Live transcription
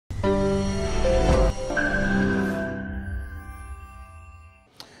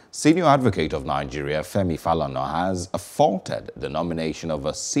Senior Advocate of Nigeria, Femi Falana, has faulted the nomination of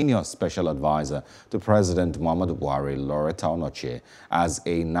a senior special advisor to President Muhammadu Buhari, Lauretta Onochie, as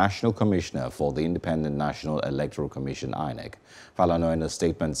a national commissioner for the Independent National Electoral Commission, INEC. Falana, in a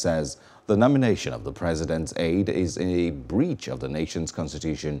statement, says the nomination of the president's aide is a breach of the nation's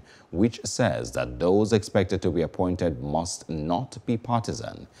constitution, which says that those expected to be appointed must not be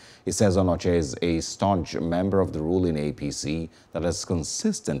partisan. He says Onochie is a staunch member of the ruling APC that has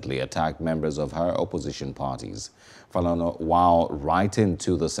consistently attacked members of her opposition parties. Falana, while writing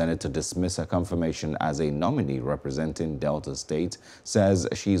to the Senate to dismiss her confirmation as a nominee representing Delta State, says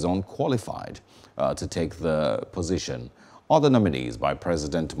she's unqualified to take the position. Other nominees by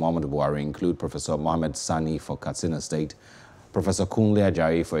President Muhammadu Buhari include Professor Mohammed Sani for Katsina State, Professor Kunle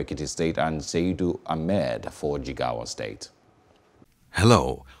Ajayi for Ekiti State, and Seidu Ahmed for Jigawa State.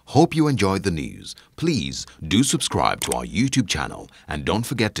 Hello, hope you enjoyed the news. Please do subscribe to our YouTube channel and don't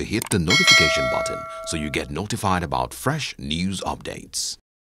forget to hit the notification button so you get notified about fresh news updates.